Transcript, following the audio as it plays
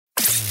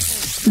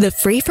The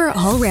Free for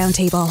All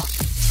Roundtable.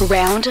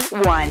 Round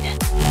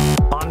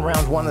 1. On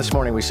round 1 this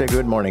morning, we say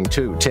good morning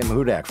to Tim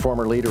Hudak,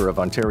 former leader of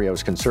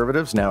Ontario's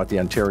Conservatives, now at the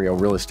Ontario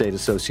Real Estate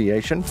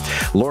Association.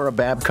 Laura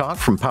Babcock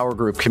from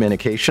POWERGROUP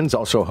Communications,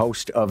 also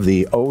host of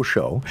the O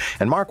Show.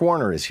 And Mark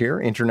Warner is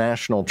here,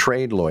 international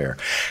trade lawyer.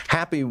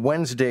 Happy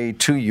Wednesday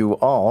to you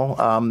all.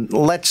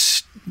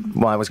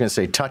 I was going to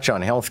say touch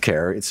on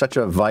healthcare. It's such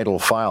a vital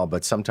file,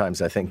 but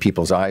sometimes I think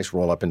people's eyes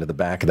roll up into the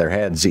back of their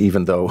heads,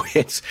 even though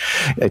it's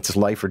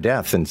life or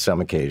death in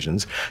some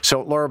occasions.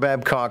 So, Laura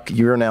Babcock,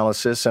 your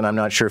analysis, and I'm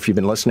not sure if you've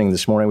been listening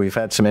this morning, we've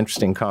had some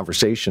interesting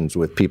conversations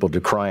with people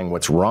decrying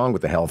what's wrong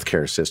with the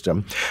healthcare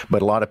system,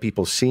 but a lot of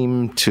people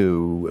seem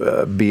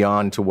to be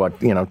on to what,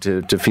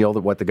 to feel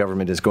that what the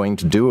government is going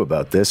to do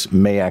about this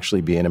may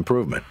actually be an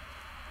improvement.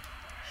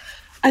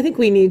 I think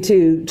we need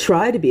to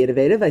try to be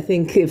innovative. I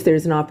think if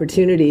there's an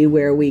opportunity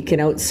where we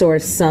can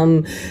outsource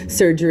some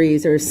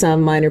surgeries or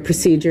some minor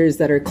procedures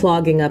that are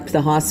clogging up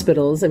the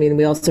hospitals. I mean,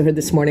 we also heard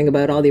this morning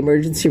about all the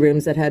emergency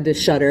rooms that had to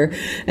shutter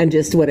and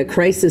just what a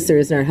crisis there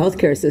is in our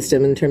healthcare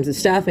system in terms of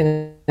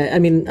staffing. I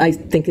mean, I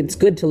think it's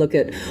good to look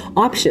at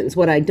options.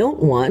 What I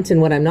don't want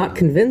and what I'm not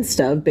convinced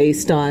of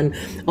based on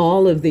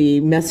all of the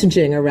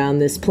messaging around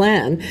this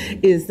plan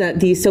is that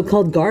these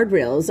so-called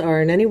guardrails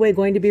are in any way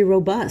going to be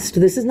robust.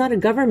 This is not a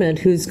government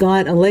who's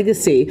got a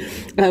legacy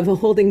of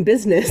holding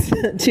business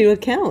to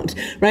account,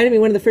 right? I mean,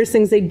 one of the first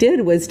things they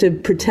did was to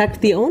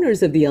protect the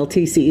owners of the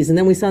LTCs. And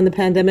then we saw in the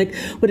pandemic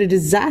what a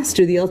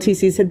disaster the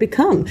LTCs had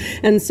become.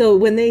 And so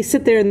when they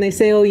sit there and they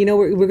say,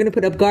 we're going to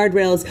put up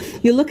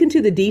guardrails, you look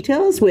into the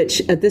details,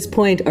 which at this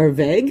point are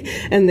vague.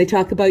 And they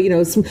talk about,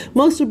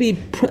 most will be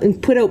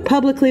put out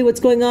publicly what's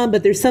going on,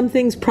 but there's some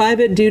things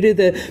private due to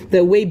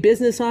the way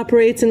business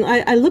operates. And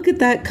I look at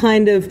that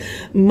kind of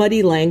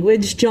muddy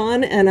language,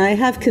 John, and I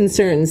have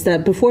concerns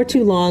that before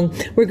too long,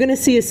 we're going to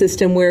see a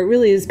system where it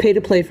really is pay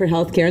to play for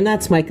healthcare. And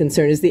that's my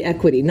concern, is the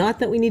equity. Not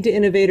that we need to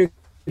innovate or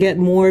get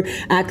more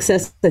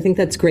access. I think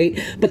that's great.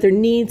 But there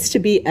needs to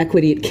be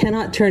equity. It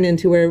cannot turn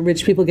into where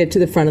rich people get to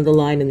the front of the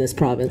line in this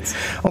province.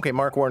 Okay,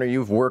 Mark Warner,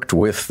 you've worked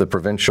with the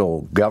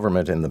provincial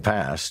government in the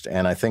past.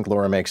 And I think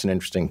Laura makes an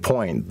interesting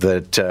point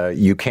that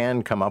you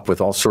can come up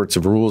with all sorts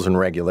of rules and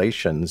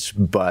regulations,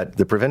 but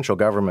the provincial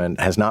government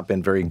has not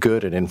been very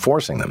good at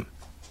enforcing them.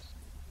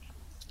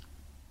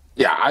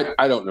 Yeah,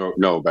 I don't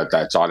know about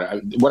that, John.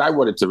 What I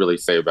wanted to really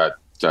say about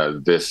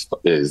this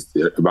is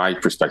my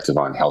perspective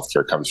on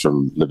healthcare comes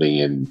from living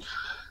in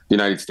the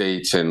United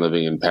States and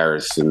living in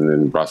Paris and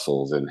in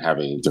Brussels and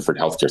having different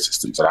healthcare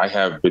systems. And I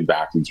have been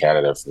back in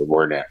Canada for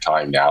more than that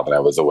time now that I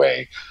was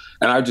away.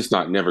 And I've just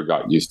never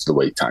got used to the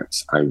wait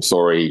times. I'm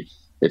sorry,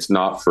 it's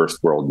not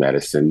first world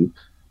medicine.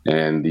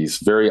 And these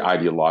very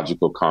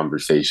ideological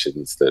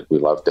conversations that we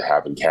love to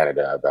have in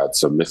Canada about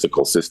some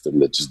mythical system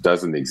that just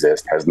doesn't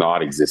exist, has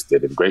not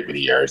existed in a great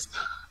many years.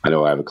 I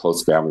know I have a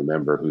close family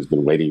member who's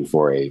been waiting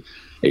for a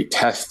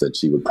test that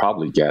she would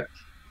probably get,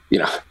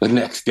 the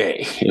next day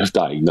if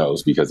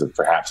diagnosed because of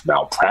perhaps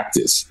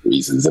malpractice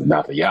reasons, if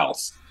nothing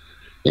else,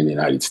 in the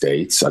United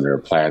States under a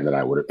plan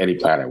that any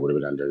plan I would have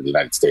been under in the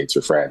United States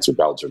or France or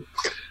Belgium.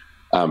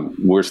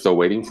 We're still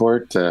waiting for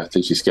it. I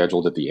think she's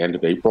scheduled at the end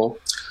of April.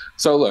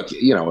 So look,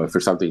 for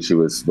something she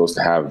was supposed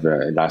to have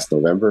last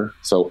November.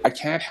 So I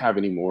can't have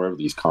any more of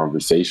these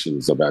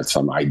conversations about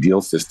some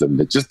ideal system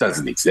that just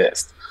doesn't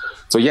exist.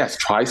 So yes,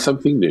 try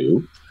something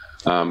new.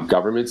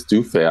 Governments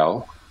do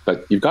fail,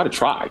 but you've got to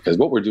try because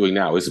what we're doing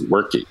now isn't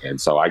working.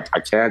 And so I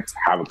can't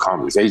have a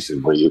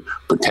conversation where you're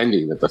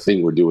pretending that the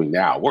thing we're doing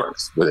now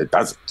works, but it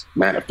doesn't.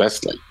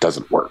 Manifestly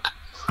doesn't work.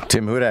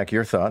 Tim Hudak,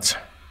 your thoughts?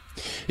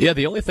 Yeah,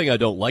 the only thing I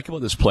don't like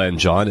about this plan,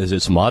 John, is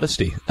its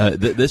modesty.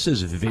 This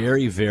is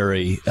very,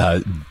 very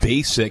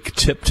basic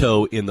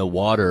tiptoe in the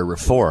water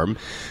reform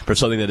for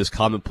something that is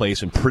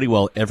commonplace in pretty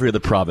well every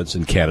other province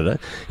in Canada,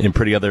 and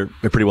pretty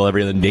well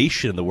every other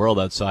nation in the world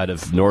outside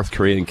of North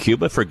Korea and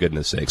Cuba, for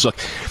goodness sakes. Look,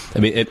 I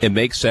mean, it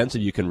makes sense that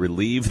you can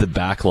relieve the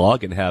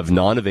backlog and have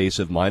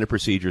non-invasive minor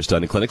procedures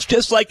done in clinics,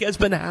 just like has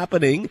been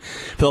happening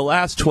for the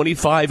last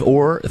 25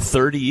 or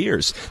 30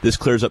 years. This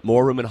clears up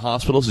more room in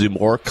hospitals to do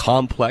more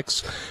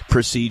complex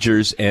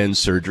procedures and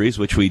surgeries,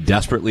 which we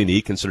desperately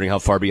need considering how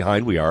far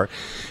behind we are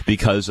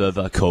because of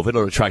COVID.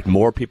 It'll attract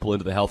more people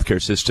into the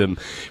healthcare system,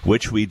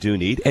 which we do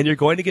need. And you're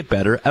going to get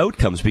better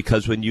outcomes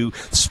because when you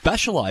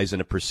specialize in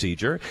a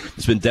procedure,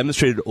 it's been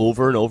demonstrated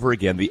over and over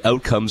again, the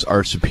outcomes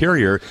are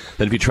superior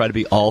than if you try to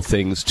be all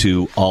things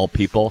to all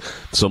people.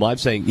 So I'm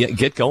saying, yeah,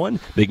 get going.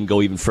 They can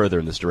go even further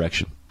in this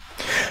direction.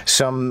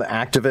 Some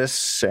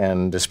activists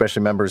and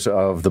especially members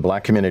of the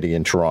Black community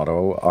in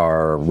Toronto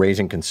are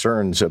raising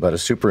concerns about a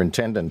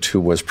superintendent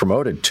who was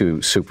promoted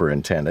to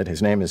superintendent.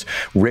 His name is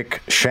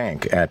Rick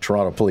Shank at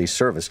Toronto Police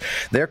Service.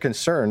 Their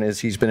concern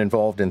is he's been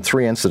involved in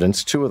 3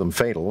 incidents, 2 of them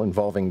fatal,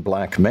 involving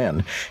black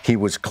men. He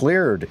was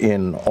cleared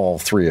in all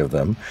 3 of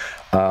them.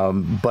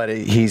 But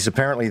he's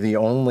apparently the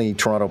only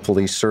Toronto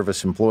Police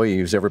Service employee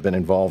who's ever been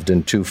involved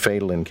in 2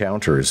 fatal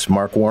encounters.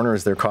 Mark Warner,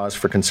 is there cause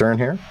for concern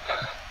here?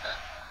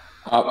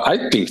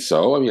 I think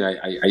so. I mean,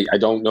 I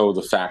don't know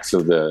the facts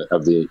of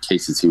the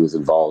cases he was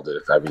involved in.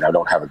 I mean, I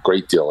don't have a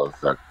great deal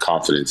of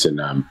confidence in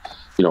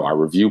our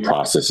review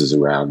processes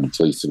around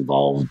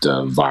police-involved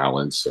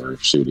violence or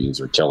shootings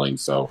or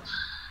killings. So,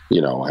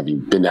 having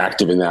been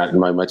active in that in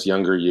my much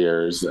younger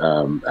years,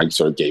 I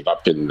sort of gave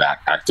up in that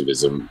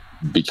activism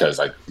because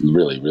I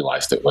really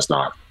realized it was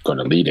not going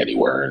to lead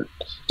anywhere, and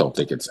don't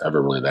think it's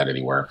ever really led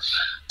anywhere.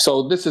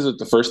 So this isn't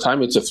the first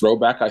time. It's a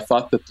throwback. I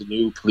thought that the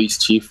new police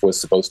chief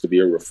was supposed to be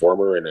a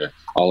reformer and an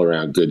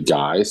all-around good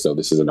guy. So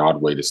this is an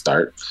odd way to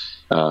start.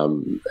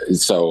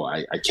 So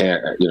I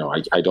can't,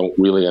 I don't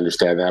really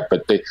understand that.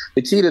 But the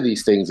key to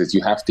these things is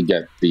you have to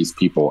get these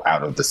people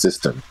out of the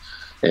system.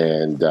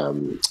 And,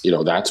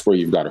 that's where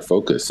you've got to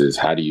focus is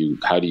how do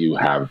you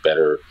have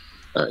better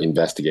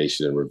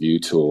investigation and review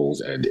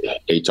tools and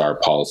HR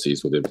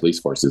policies within police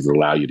forces that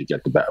allow you to get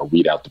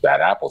weed out the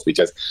bad apples.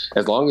 Because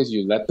as long as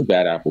you let the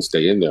bad apples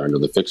stay in there under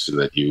the fiction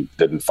that you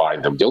didn't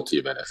find them guilty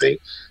of anything,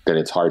 then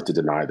it's hard to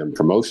deny them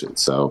promotion.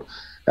 So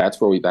that's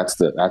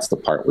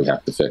the part we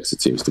have to fix,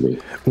 it seems to me.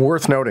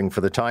 Worth noting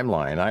for the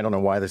timeline, I don't know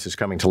why this is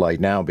coming to light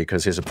now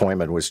because his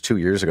appointment was 2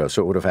 years ago,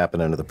 so it would have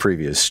happened under the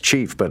previous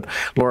chief. But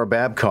Laura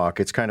Babcock,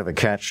 it's kind of a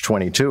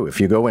catch-22.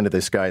 If you go into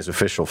this guy's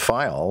official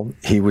file,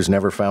 he was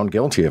never found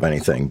guilty of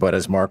anything. But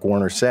as Mark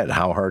Warner said,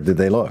 how hard did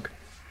they look?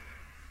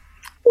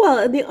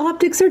 Well, the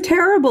optics are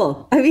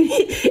terrible. I mean,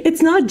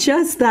 it's not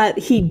just that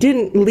he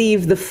didn't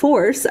leave the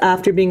force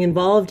after being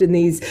involved in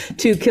these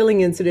 2 killing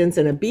incidents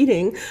and a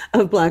beating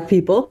of Black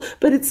people,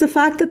 but it's the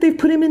fact that they've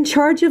put him in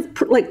charge of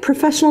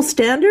professional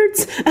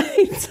standards. I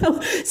mean,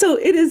 so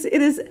it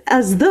is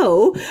as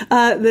though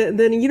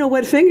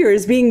the finger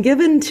is being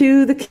given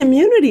to the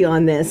community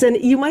on this. And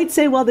you might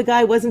say, well, the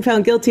guy wasn't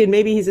found guilty and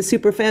maybe he's a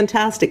super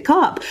fantastic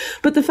cop.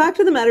 But the fact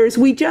of the matter is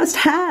we just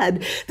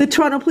had the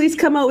Toronto Police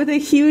come out with a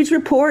huge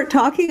report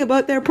talking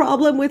about their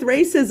problem with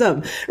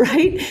racism,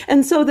 right?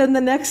 And so then the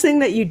next thing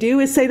that you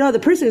do is say, no, the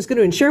person who's going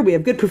to ensure we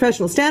have good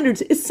professional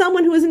standards is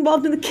someone who was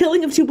involved in the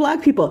killing of 2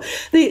 Black people.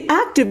 The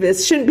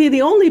activists shouldn't be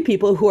the only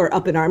people who are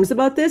up in arms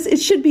about this. It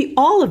should be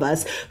all of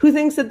us who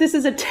thinks that this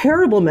is a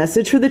terrible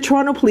message for the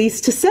Toronto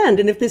Police to send.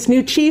 And if this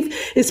new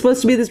chief is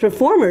supposed to be this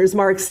reformer, as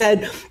Mark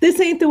said, this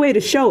ain't the way to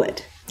show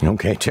it.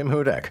 Okay, Tim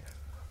Hudak.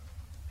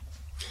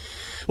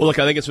 Well, look,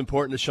 I think it's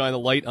important to shine a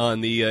light on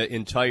the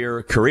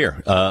entire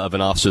career of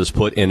an officer that's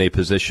put in a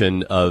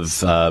position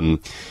of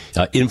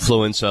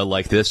influence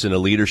like this, in a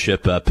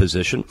leadership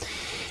position.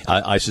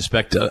 I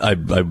suspect, I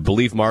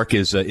believe Mark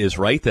is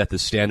right that the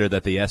standard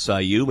that the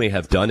SIU may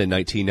have done in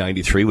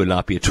 1993 would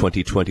not be a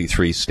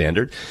 2023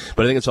 standard.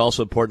 But I think it's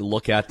also important to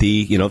look at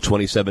the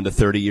 27 to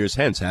 30 years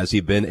hence. Has he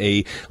been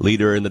a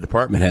leader in the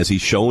department? Has he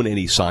shown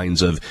any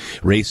signs of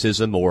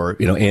racism or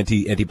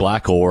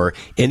anti-Black or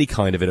any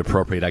kind of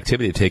inappropriate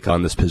activity to take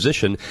on this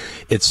position?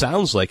 It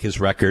sounds like his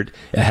record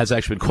has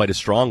actually been quite a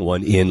strong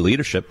one in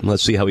leadership.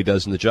 Let's see how he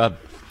does in the job.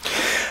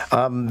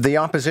 The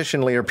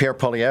opposition leader, Pierre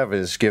Poilievre,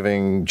 is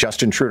giving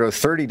Justin Trudeau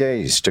 30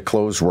 days to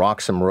close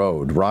Roxham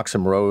Road.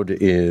 Roxham Road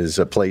is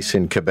a place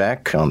in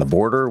Quebec on the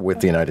border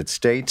with the United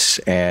States,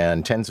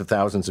 and tens of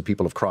thousands of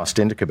people have crossed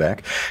into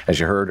Quebec. As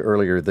you heard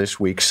earlier this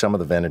week, some of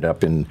them ended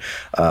up in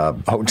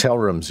hotel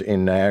rooms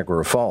in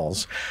Niagara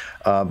Falls.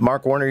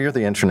 Mark Warner, you're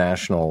the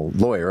international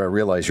lawyer. I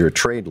realize you're a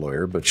trade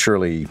lawyer, but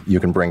surely you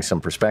can bring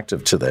some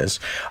perspective to this.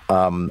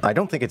 I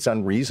don't think it's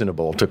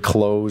unreasonable to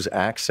close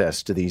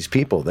access to these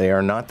people. They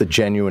are not the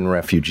genuine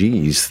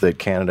refugees that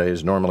Canada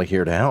is normally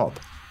here to help.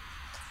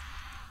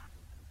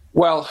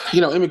 Well,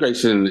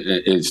 immigration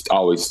is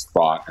always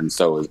fraught, and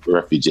so is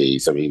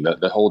refugees. I mean,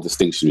 the whole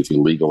distinction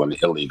between legal and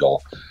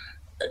illegal,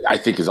 I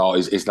think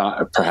is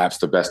not perhaps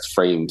the best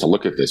frame to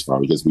look at this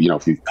from, because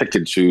if you pick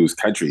and choose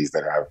countries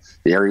that have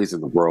the areas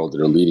in the world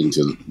that are leading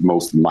to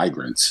most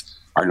migrants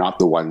are not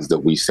the ones that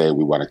we say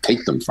we want to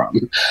take them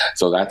from.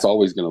 So that's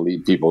always going to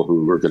lead people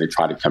who are going to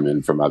try to come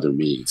in from other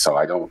means. So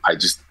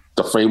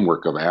the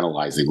framework of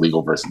analyzing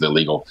legal versus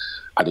illegal,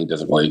 I think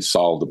doesn't really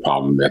solve the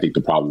problem. I think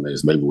the problem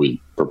is maybe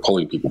we're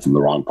pulling people from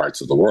the wrong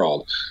parts of the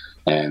world,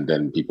 and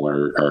then people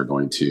are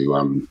going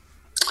to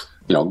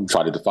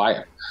try to defy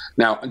it.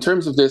 Now, in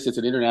terms of this, it's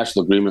an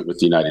international agreement with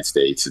the United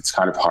States. It's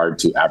kind of hard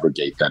to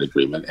abrogate that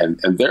agreement.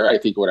 And there, I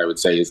think what I would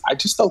say is I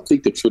just don't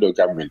think the Trudeau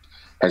government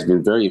has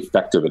been very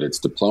effective at its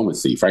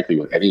diplomacy, frankly,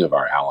 with any of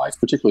our allies,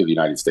 particularly the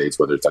United States,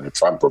 whether it's under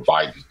Trump or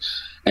Biden.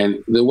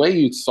 And the way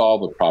you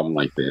solve a problem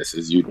like this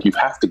is you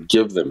have to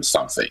give them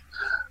something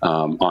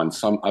on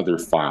some other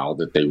file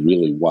that they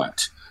really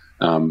want.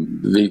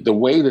 The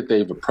way that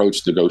they've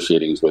approached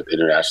negotiating with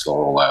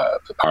international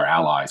our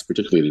allies,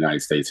 particularly the United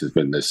States, has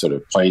been this sort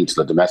of playing to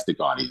the domestic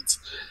audience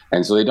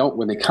And so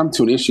when they come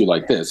to an issue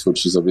like this,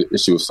 which is an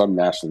issue of some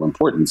national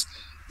importance,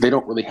 they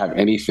don't really have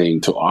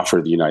anything to offer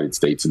the United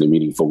States in a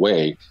meaningful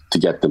way to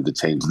get them to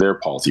change their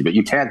policy. But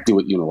you can't do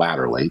it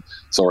unilaterally.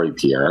 Sorry,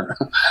 Pierre.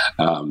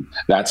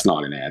 That's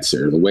not an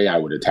answer. The way I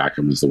would attack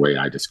them is the way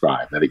I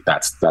described. I think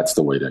that's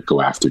the way to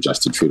go after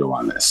Justin Trudeau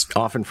on this.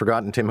 Often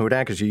forgotten, Tim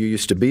Hudak, is you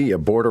used to be a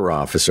border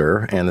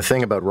officer. And the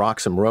thing about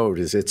Roxham Road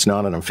is it's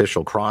not an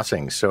official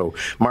crossing. So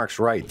Mark's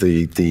right.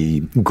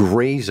 The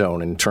gray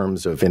zone in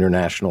terms of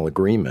international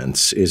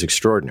agreements is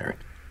extraordinary.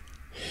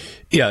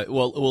 Yeah,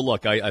 well,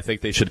 look, I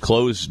think they should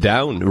close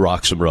down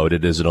Roxham Road.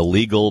 It is an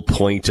illegal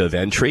point of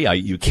entry.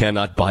 You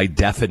cannot, by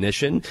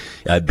definition,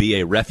 be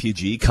a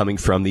refugee coming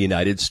from the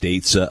United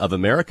States of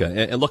America.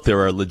 And look,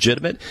 there are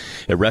legitimate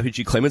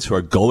refugee claimants who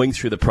are going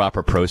through the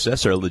proper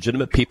process. There are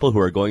legitimate people who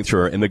are going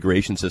through our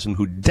immigration system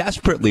who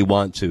desperately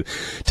want to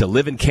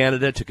live in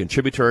Canada, to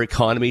contribute to our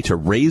economy, to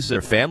raise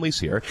their families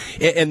here.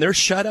 And they're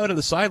shut out on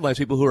the sidelines,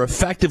 people who are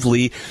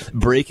effectively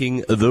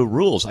breaking the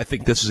rules. I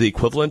think this is the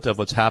equivalent of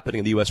what's happening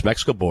in the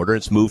U.S.-Mexico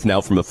border. It's moved now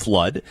from a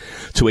flood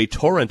to a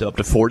torrent of up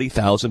to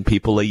 40,000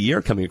 people a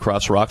year coming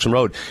across Roxham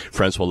Road.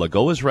 Francois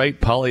Legault is right.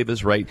 Paul Abe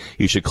is right.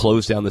 You should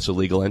close down this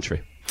illegal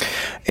entry.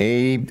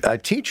 A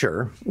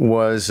teacher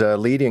was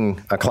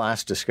leading a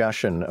class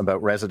discussion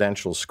about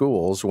residential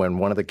schools when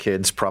one of the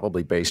kids,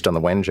 probably based on the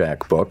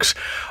Wenjack books,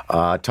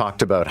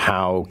 talked about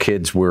how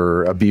kids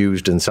were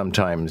abused and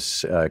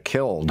sometimes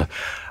killed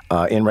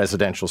in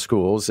residential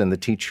schools, and the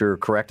teacher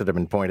corrected him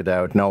and pointed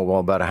out, no, well,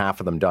 about half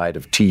of them died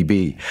of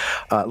TB.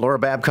 Laura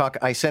Babcock,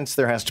 I sense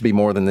there has to be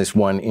more than this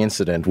one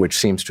incident which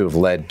seems to have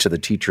led to the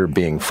teacher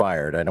being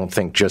fired. I don't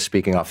think just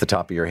speaking off the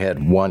top of your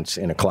head once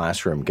in a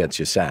classroom gets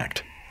you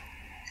sacked.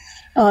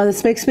 Oh,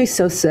 this makes me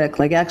so sick,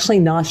 like actually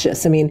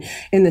nauseous. I mean,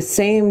 in the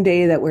same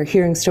day that we're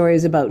hearing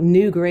stories about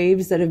new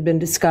graves that have been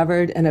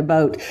discovered and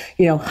about,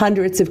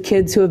 hundreds of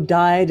kids who have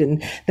died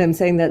and them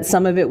saying that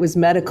some of it was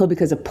medical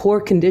because of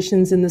poor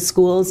conditions in the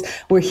schools,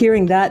 we're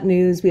hearing that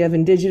news. We have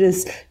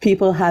Indigenous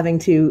people having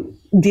to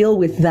deal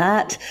with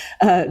that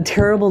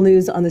terrible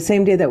news on the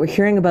same day that we're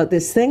hearing about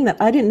this thing that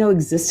I didn't know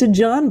existed,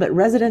 John, but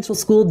residential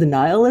school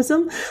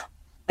denialism.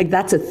 Like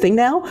that's a thing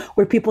now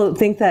where people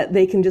think that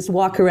they can just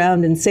walk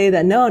around and say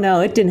that, no,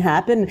 it didn't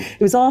happen. It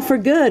was all for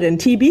good and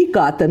TB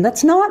got them.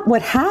 That's not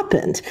what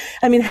happened.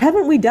 I mean,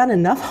 haven't we done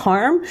enough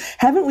harm?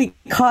 Haven't we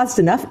caused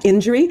enough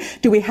injury?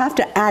 Do we have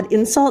to add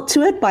insult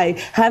to it by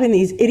having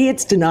these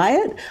idiots deny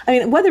it? I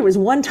mean, whether it was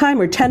one time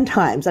or 10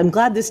 times, I'm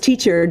glad this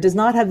teacher does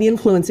not have the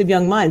influence of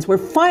young minds. We're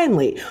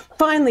finally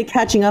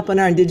catching up on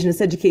our Indigenous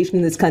education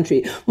in this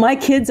country. My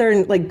kids are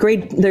in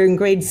they're in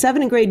grade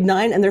 7 and grade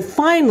 9, and they're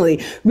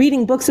finally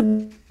reading books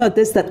about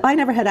this that I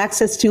never had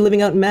access to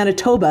living out in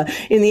Manitoba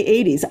in the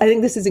 80s. I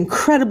think this is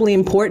incredibly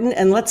important,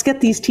 and let's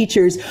get these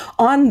teachers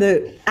on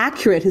the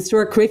accurate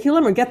historic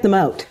curriculum or get them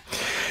out.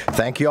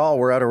 Thank you all.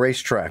 We're out of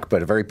racetrack,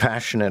 but a very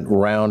passionate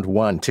round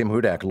one. Tim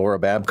Hudak, Laura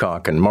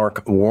Babcock, and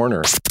Mark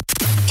Warner.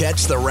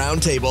 Catch the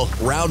Roundtable,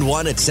 round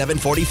 1 at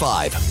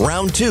 7:45,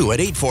 round 2 at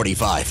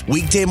 8:45.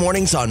 Weekday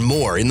mornings on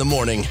More in the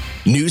Morning.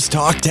 News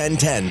Talk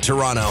 1010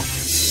 Toronto.